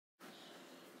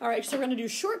All right, so we're going to do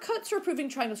shortcuts for proving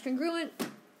triangles congruent.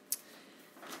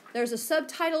 There's a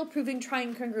subtitle, Proving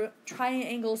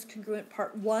Triangles Congruent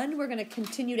Part 1. We're going to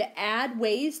continue to add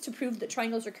ways to prove that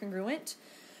triangles are congruent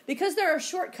because there are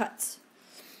shortcuts.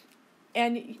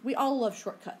 And we all love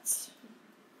shortcuts,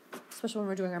 especially when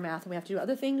we're doing our math and we have to do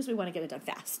other things. We want to get it done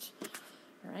fast.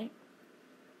 All right?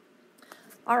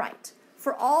 All right.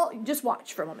 Just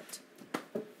watch for a moment.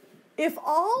 If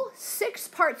all 6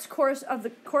 parts of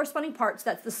the corresponding parts,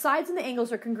 that's the sides and the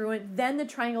angles, are congruent, then the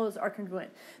triangles are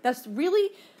congruent. That's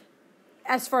really,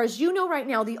 as far as you know right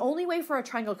now, the only way for a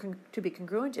triangle to be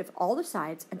congruent if all the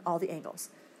sides and all the angles.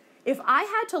 If I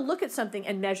had to look at something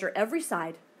and measure every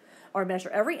side, or measure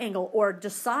every angle, or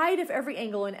decide if every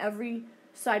angle and every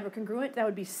side were congruent, that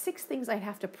would be 6 things I'd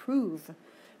have to prove,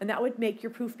 and that would make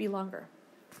your proof be longer.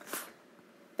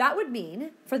 That would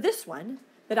mean, for this one,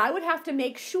 that I would have to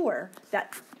make sure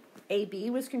that AB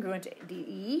was congruent to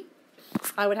DE.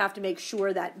 I would have to make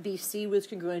sure that BC was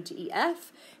congruent to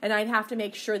EF. And I'd have to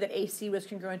make sure that AC was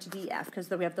congruent to DF, because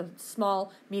we have the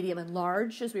small, medium, and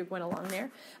large as we went along there.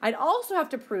 I'd also have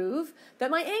to prove that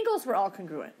my angles were all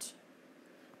congruent.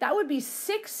 That would be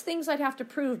 6 things I'd have to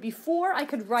prove before I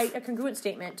could write a congruent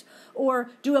statement or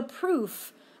do a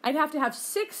proof. I'd have to have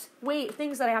 6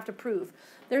 things that I have to prove.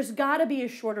 There's got to be a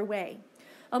shorter way.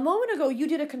 A moment ago, you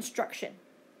did a construction.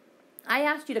 I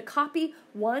asked you to copy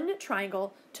one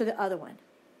triangle to the other one.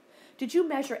 Did you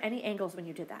measure any angles when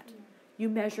you did that? You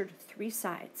measured 3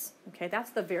 sides. Okay, that's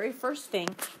the very first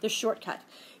thing, the shortcut.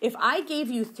 If I gave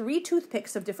you 3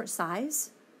 toothpicks of different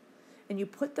size, and you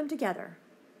put them together,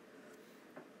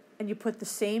 and you put the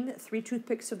same 3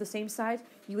 toothpicks of the same size,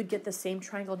 you would get the same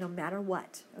triangle no matter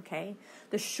what, okay?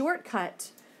 The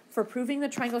shortcut for proving the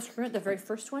triangle is congruent, the very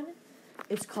first one,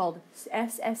 is called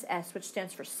SSS, which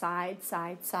stands for side,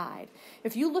 side, side.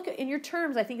 If you look in your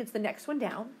terms, I think it's the next one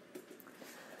down.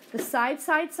 The side,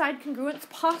 side, side congruence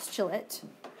postulate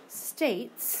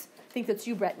states, I think that's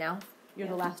you, Brett, now. You're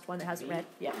the last one that hasn't read.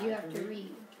 Yeah. You have to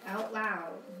read out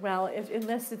loud. Well,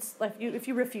 unless it's like if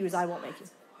you refuse, I won't make you.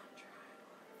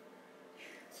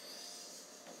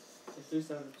 If 3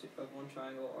 sides of one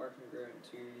triangle are congruent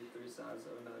to 3 sides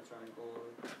of another triangle,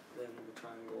 then the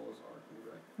triangles are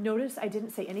congruent. Notice I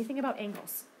didn't say anything about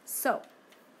angles. So,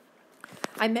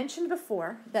 I mentioned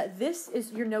before that this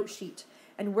is your note sheet,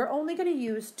 and we're only going to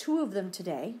use 2 of them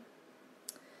today.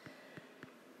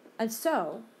 And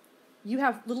so, you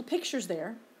have little pictures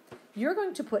there. You're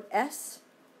going to put S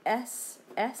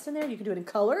in there. You can do it in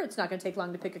color. It's not going to take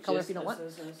long to pick a color if you don't want.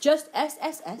 Just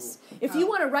SSS. Cool. If you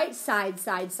want to write side,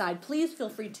 side, side, please feel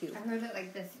free to. I heard it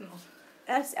like this small.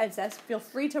 SSS. Feel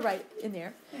free to write in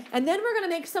there. And then we're going to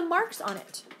make some marks on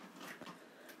it.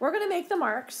 We're going to make the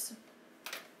marks.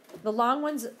 The long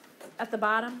ones at the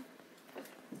bottom.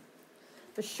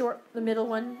 The middle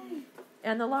one,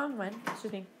 and the long one.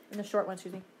 And the short one,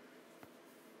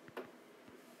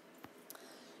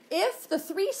 If the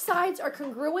 3 sides are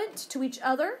congruent to each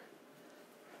other,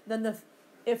 then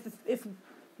if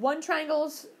one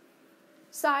triangle's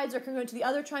sides are congruent to the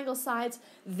other triangle's sides,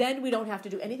 then we don't have to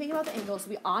do anything about the angles.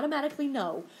 We automatically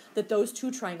know that those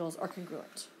 2 triangles are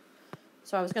congruent.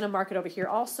 So I was going to mark it over here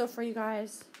also for you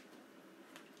guys.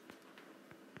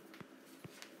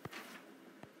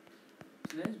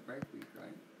 Today's break week,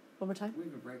 right? One more time? We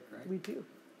have a break, right? We do.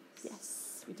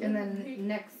 Yes, we do. And then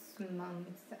next month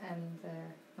and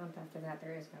the month after that,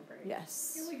 there is no break.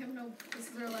 Yes. Yeah, we have no. This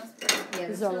is our last break. Yeah,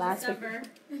 This is our last week.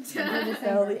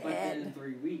 December. The But end. in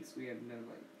 3 weeks, we have no,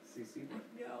 CC break.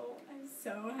 No, I'm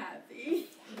so happy.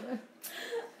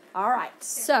 All right,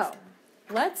 so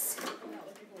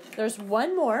there's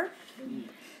one more.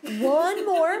 One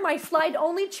more. My slide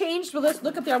only changed. Well, let's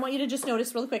look up there. I want you to just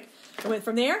notice really quick. I went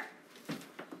from there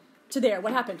to there.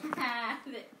 What happened?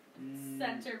 The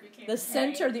center became The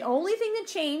center. The only thing that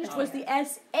changed was the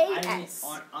SAS.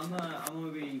 I'm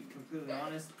gonna be completely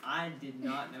honest. I did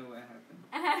not know what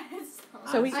happened.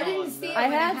 So I didn't see it I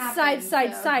when it had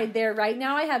happened, side there. Right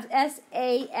now I have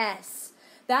SAS.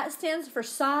 That stands for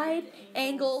side,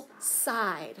 angle,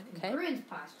 side. Okay. Congruent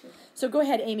postulate. So go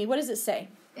ahead, Amy. What does it say?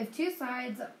 If 2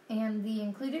 sides and the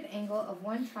included angle of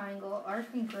one triangle are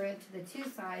congruent to the 2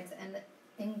 sides and the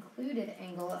included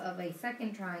angle of a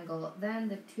second triangle, then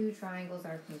the 2 triangles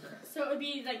are congruent. So it would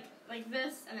be like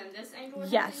this, and then this angle.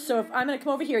 Yes. So if I'm going to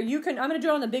come over here, I'm going to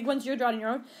draw on the big ones. You're drawing your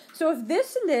own. So if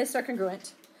this and this are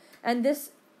congruent, and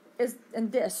this,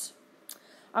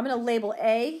 I'm going to label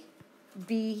A,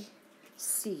 B,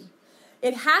 C.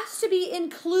 It has to be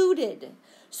included.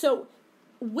 So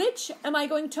which am I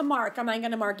going to mark? Am I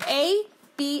going to mark A,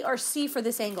 B, or C for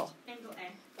this angle? Angle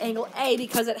angle A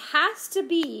because it has to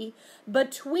be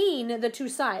between the two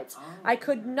sides. Oh. I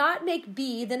could not make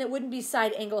B, then it wouldn't be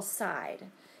side angle side.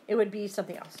 It would be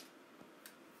something else.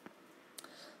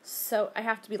 So I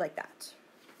have to be like that.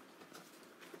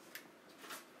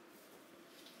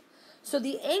 So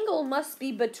the angle must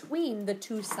be between the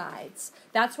two sides.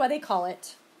 That's why they call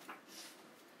it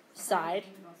side,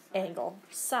 angle,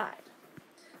 side.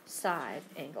 Side,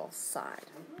 angle, side.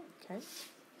 Okay.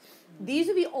 These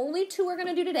are the only two we're going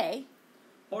to do today.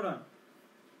 Hold on.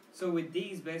 So with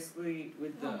these, basically,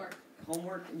 with the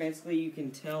homework, basically you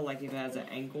can tell like if it has an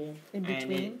angle In and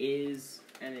between? it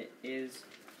is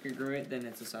congruent, then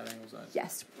it's a side angle side.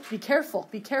 Yes. Be careful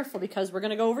because we're going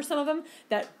to go over some of them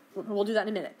that we'll do that in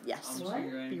a minute. I'm Yes. just gonna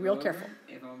go Be and real go careful. over.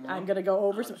 If I'm wrong, I'm going to go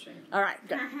over I'll some. change. All right.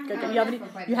 Good. Good. Oh, You have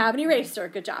that's quite you have an good. eraser.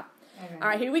 Good job. Okay. All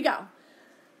right. Here we go.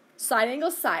 Side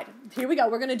angle side. Here we go.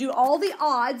 We're going to do all the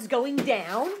odds going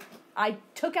down. I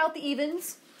took out the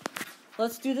evens.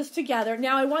 Let's do this together.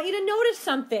 Now I want you to notice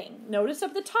something. Notice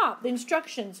up the top, the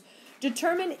instructions.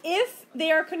 Determine if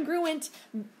they are congruent.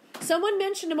 Someone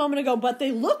mentioned a moment ago, but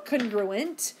they look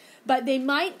congruent, but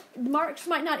marks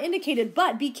might not indicate it,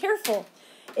 but be careful.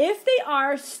 If they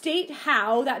are, state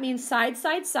how, that means side,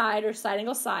 side, side, or side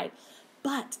angle side,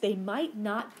 but they might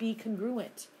not be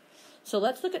congruent. So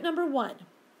let's look at number 1.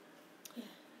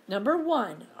 Number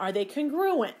 1, are they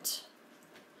congruent?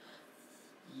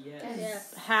 Yes.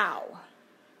 Yes. How?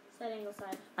 Side angle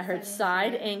side. I heard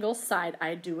Side, side, angle, side.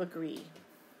 I do agree.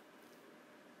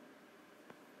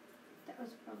 That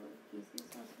was probably the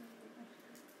easiest.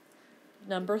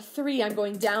 Number 3, I'm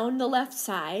going down the left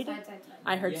side. Side, side, side.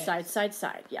 I heard Yes. side, side,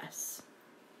 side. Yes.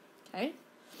 Okay.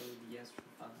 So yes for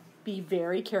 5. Be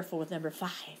very careful with number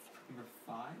 5. Number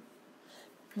 5.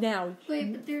 Now,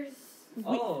 Wait, but there's.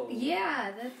 Oh.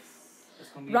 Yeah, that's. That's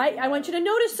gonna be right, I want you to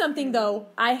notice something though.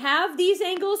 I have these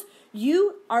angles.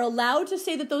 You are allowed to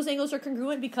say that those angles are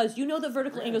congruent because you know the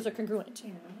vertical Right. angles are congruent.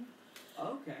 You know.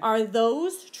 Okay. Are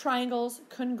those triangles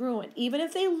congruent, even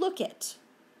if they look it?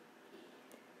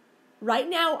 Right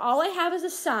now, all I have is a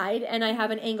side and I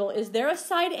have an angle. Is there a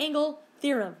side angle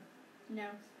theorem No.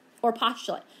 or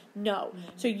postulate? No.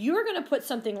 So you're going to put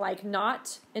something like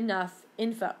not enough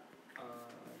info.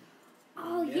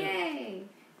 Oh, yeah. yay!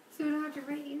 So we don't have to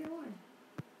write either one.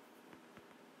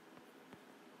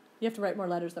 You have to write more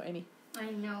letters though, Amy. I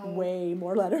know. Way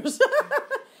more letters.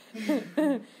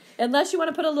 Unless you want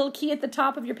to put a little key at the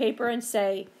top of your paper and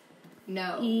say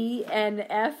No. E and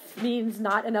F means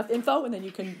not enough info, and then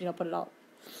you can, put it all.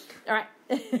 All right.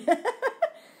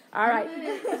 All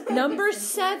right. Number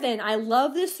 7. I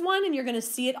love this one, and you're going to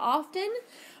see it often.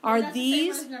 Are That's the same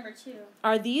one these as number 2.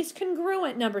 are these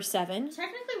congruent? Number 7.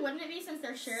 Technically, wouldn't it be since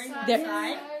they're sharing the They're-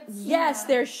 side? Yes,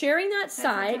 they're sharing that Side,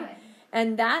 side, side, side.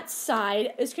 and that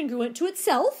side is congruent to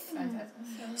itself. Side, side,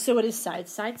 side. So it is side,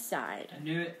 side, side. I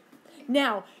knew it.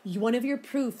 Now, one of your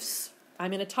proofs,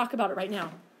 I'm going to talk about it right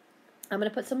now. I'm going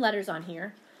to put some letters on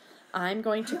here. I'm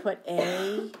going to put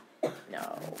A.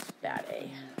 No, bad A.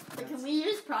 But can we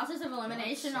use process of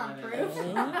elimination on Side proof?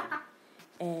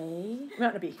 angle.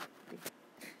 No, B.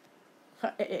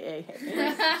 A.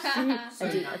 So,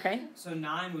 A, D, okay? so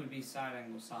 9 would be side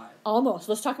angle side. Almost.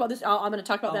 Let's talk about this. I'm going to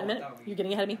talk about that in a minute. that would be- You're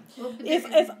getting ahead of me. Well, but If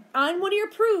there's- on one of your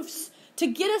proofs, to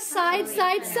get a side, wait,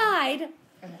 side, okay. side,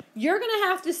 Okay. you're going to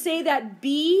have to say that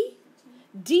B,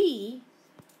 D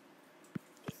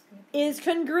is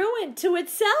congruent to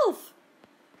itself.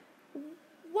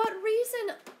 What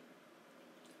reason?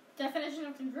 Definition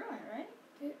of congruent, right?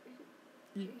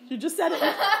 You just said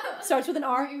it. Starts with an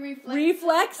R. Reflexive.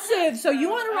 Reflexive. So you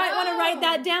want to write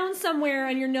that down somewhere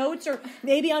in your notes, or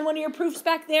maybe on one of your proofs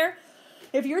back there.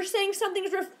 If you're saying something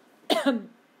is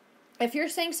if you're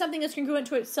saying something is congruent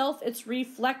to itself, it's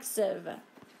reflexive.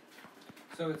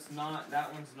 So it's not,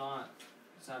 that one's not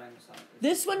side angle side. It's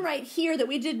This one right here that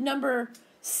we did number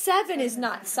 7 is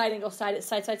not side angle side. It's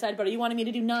side, side, side. But are you wanting me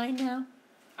to do 9 now?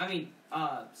 I mean,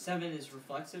 7 is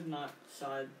reflexive, not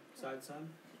side, side, side.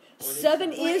 Or it 7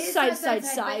 Well, is it's side, not side, but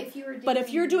side. if you were But if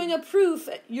you're doing a proof,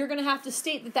 you're going to have to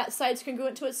state that that side's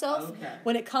congruent to itself. Okay.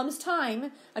 When it comes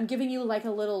time, I'm giving you like a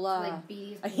little like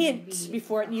B, a hint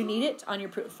before you need it on your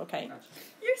proof, okay? Gotcha.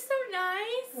 You're so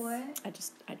nice. What?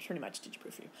 I pretty much did your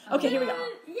proof for you. Okay, here we go.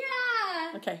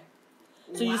 Yeah. Okay.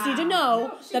 So you just need to know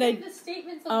No, she that gave the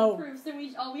statements on Oh. the proofs,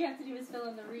 and all we have to do is fill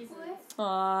in the reasons.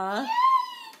 Aww.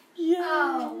 Yeah.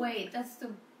 Oh, wait, that's the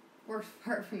worst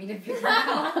part for me to figure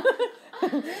out.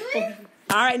 Really?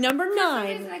 All right, number For some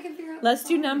 9. reason I can figure out Let's the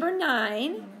do song. number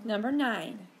 9. Number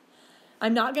 9.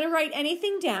 I'm not going to write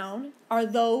anything down. Are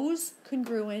those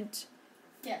congruent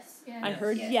Yes. Yeah. I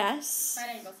heard yes. Side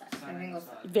angle side. Side angle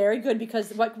side. Very good,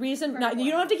 because what reason? Now,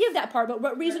 you don't have to give that part, but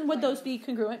what reason would those be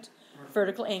congruent?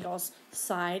 Vertical angles.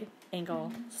 Side,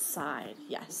 angle, side.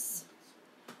 Yes.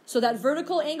 So that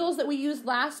vertical angles that we used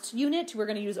last unit, we're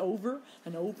going to use over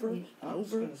and over and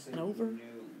over and over.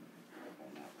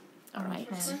 All right.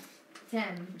 10.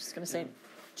 I'm just going to say,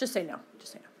 just say no.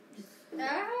 Just say no.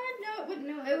 No, it wouldn't.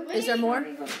 No, it Is there more?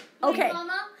 Wait, Okay.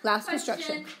 Mama, Last question.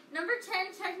 construction. Number 10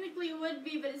 technically would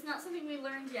be, but it's not something we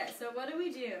learned yet. So what do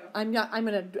we do? I'm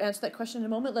going to answer that question in a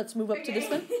moment. Let's move up to this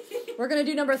one. Okay. We're going to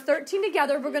do number 13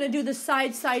 together. We're going to do the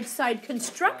side, side, side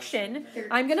construction.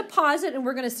 I'm going to pause it, and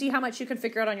we're going to see how much you can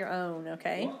figure out on your own,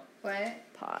 okay?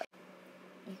 What? Pause.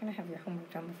 You're going to have your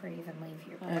homework done before you even leave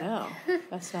here. I know.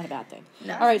 That's not a bad thing.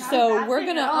 No. All right, not a so bad we're thing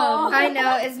going to... at all. I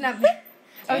know, it's not.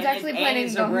 I was actually And planning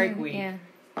it's on a going break home. week. Yeah.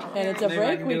 And it's a Maybe I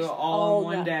break can week. do it all in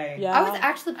one yeah. day. Yeah. I was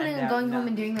actually planning on doubt going home not.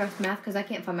 and doing the rest of math because I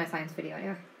can't find my science video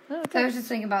anywhere. Oh, So I okay. was just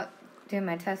thinking about doing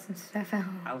my tests and stuff.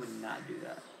 I would not do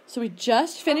that. So we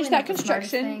just finished that Probably not the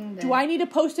smartest construction. thing, Do but- I need to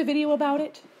post a video about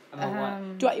it? About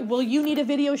what? Will you need a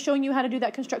video showing you how to do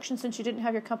that construction since you didn't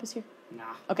have your compass here? Nah.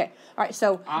 Okay. All right.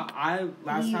 So I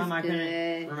last He's time I couldn't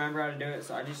good. remember how to do it,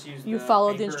 so I just used. You the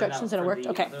followed the paper instructions up and it for worked? the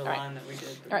Okay, other all right. line that we did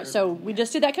all right. So we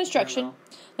just did that construction. well.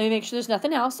 Let me make sure there's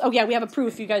nothing else. Oh yeah, we have a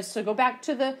proof, you guys. So go back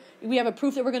to the. We have a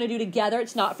proof that we're going to do together.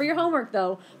 It's not for your homework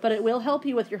though, but it will help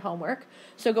you with your homework.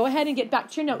 So go ahead and get back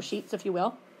to your note sheets, if you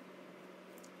will.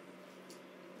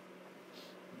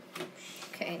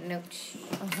 Okay, note sheet.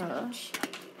 Uh-huh. Note sheets.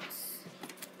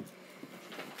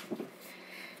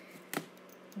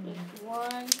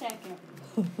 1 second.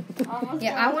 Almost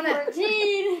Yeah, I wanna-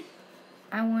 14.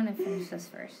 I want to finish this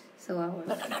first. So I will.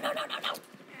 No.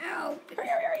 Ow.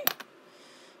 Hurry.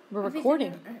 We're I'll be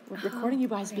recording. done. We're recording you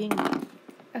guys being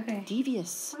Okay.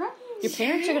 devious. I'm not Your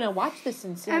parents are going to watch this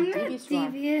and see how I'm not devious you are.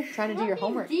 devious. Trying to do your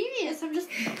homework. devious. I'm just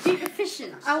being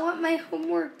efficient. I want my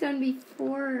homework done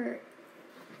before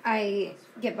I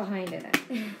get behind in it.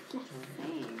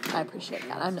 I appreciate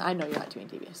that. I know you're not doing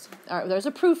devious. All right, there's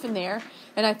a proof in there,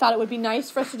 and I thought it would be nice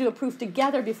for us to do a proof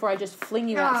together before I just fling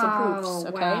you out some proofs.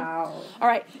 Okay. Wow. All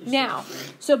right. Now,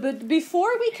 so but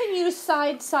before we can use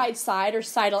side, or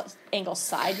side angle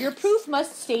side, your proof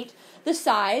must state the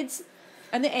sides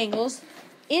and the angles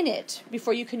in it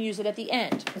before you can use it at the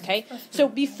end. Okay. So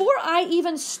before I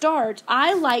even start,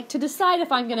 I like to decide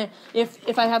if I'm gonna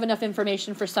if I have enough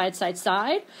information for side,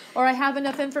 or I have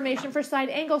enough information for side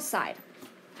angle side.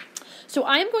 So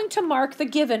I'm going to mark the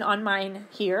given on mine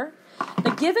here. The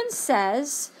given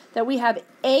says that we have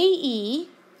AE,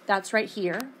 that's right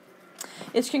here,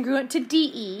 is congruent to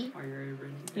DE. Are you ready to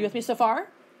bring it You with me so far?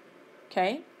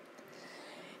 Okay.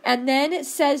 And then it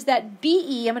says that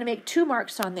BE, I'm going to make 2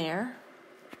 marks on there.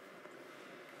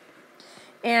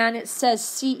 And it says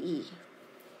CE.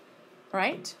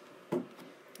 Right?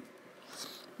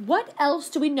 What else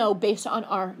do we know based on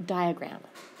our diagram?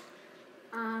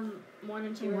 1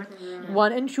 and 2 are congruent.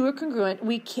 1 and 2 are congruent.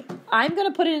 I'm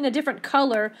going to put it in a different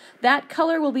color. That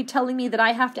color will be telling me that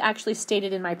I have to actually state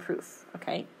it in my proof.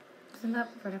 Okay? Isn't that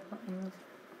vertical angles?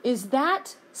 Is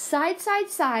that side,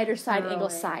 or side Oh, angle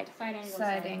wait. side? Side angle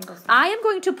Side angles. I am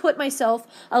going to put myself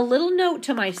a little note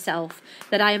to myself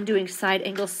that I am doing side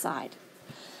angle side.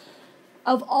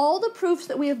 Of all the proofs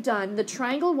that we have done, the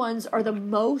triangle ones are the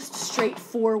most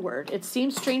straightforward. It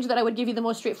seems strange that I would give you the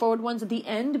most straightforward ones at the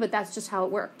end, but that's just how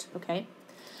it worked, okay?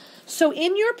 So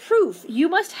in your proof, you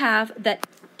must have that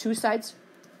 2 sides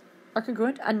are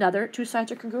congruent, another 2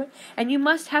 sides are congruent, and you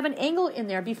must have an angle in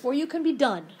there before you can be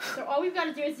done. So all we've got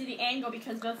to do is do the angle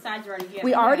because both sides are already given.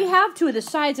 We already have 2 of the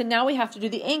sides, and now we have to do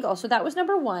the angle. So that was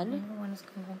number 1. Angle 1 is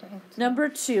congruent to angle 2. Number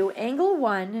 2, angle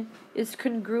 1 is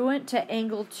congruent to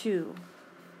angle 2.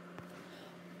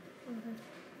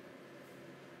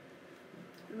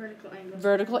 Vertical angle.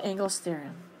 Vertical angles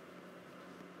theorem.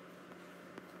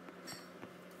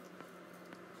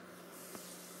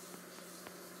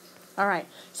 All right,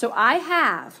 so I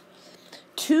have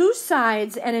 2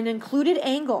 sides and an included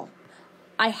angle.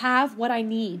 I have what I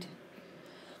need.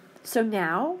 So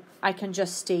now I can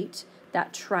just state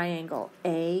that triangle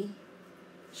A,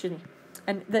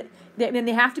 and then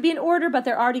they have to be in order, but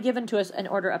they're already given to us in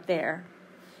order up there.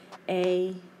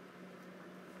 A,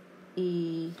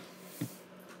 E,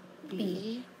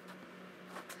 B.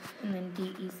 And then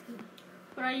DEC.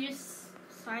 Would I use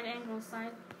side angle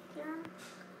side theorem?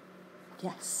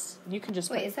 Yes. You can just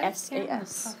Wait, put is that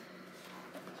SAS.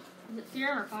 Is it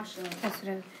theorem or postulate? That's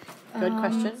what Good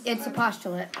question. It's a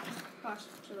postulate.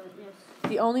 Postulate, yes.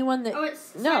 The only one that... Oh,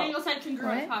 it's No. side angle side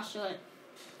congruent What? postulate.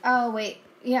 Oh, wait.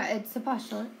 Yeah, it's a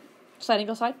postulate. Side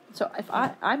angle side. So if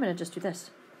I'm going to just do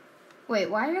this. Wait,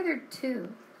 why are there two?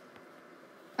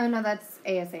 Oh, no, that's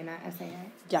ASA, not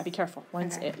SAI. Yeah, be careful.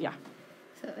 One's Okay. yeah.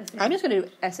 So SAI. I'm just going to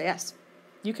do SAS.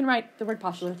 You can write the word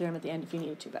postular theorem at the end if you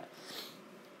needed to, but...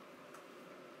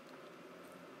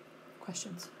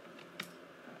 Questions?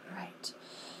 All right.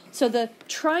 So the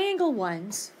triangle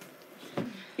ones,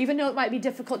 even though it might be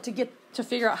difficult to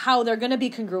figure out how they're going to be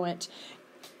congruent,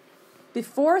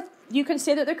 before you can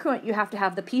say that they're congruent, you have to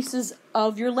have the pieces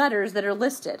of your letters that are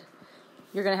listed.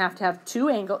 You're going to have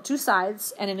two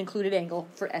sides and an included angle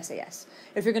for SAS.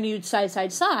 If you're going to use side,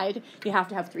 side, side, you have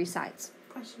to have 3 sides.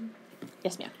 Question.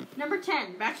 Yes, ma'am. Number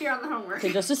 10, back here on the homework.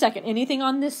 Okay, just a second. Anything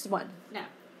on this one? No. All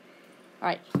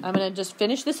right. I'm going to just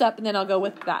finish this up, and then I'll go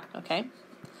with that, okay?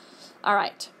 All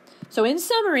right. So in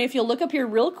summary, if you'll look up here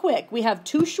real quick, we have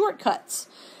 2 shortcuts.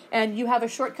 And you have a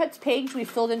shortcuts page. We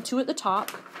filled in 2 at the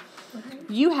top.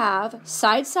 You have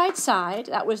side, side, side.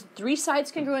 That was 3 sides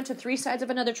congruent to 3 sides of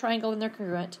another triangle, and they're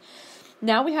congruent.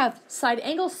 Now we have side,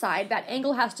 angle, side. That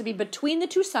angle has to be between the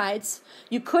 2 sides.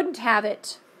 You couldn't have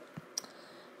it.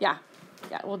 Yeah,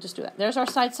 we'll just do that. There's our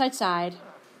side, side, side.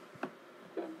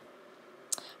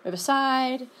 We have a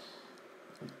side,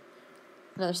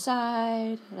 another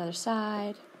side, another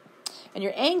side. And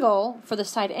your angle for the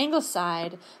side angle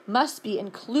side must be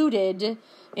included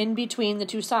in between the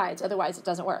 2 sides. Otherwise, it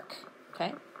doesn't work.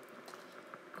 Okay?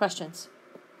 Questions?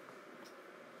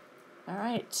 All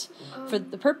right. For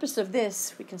the purpose of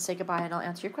this, we can say goodbye and I'll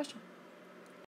answer your question.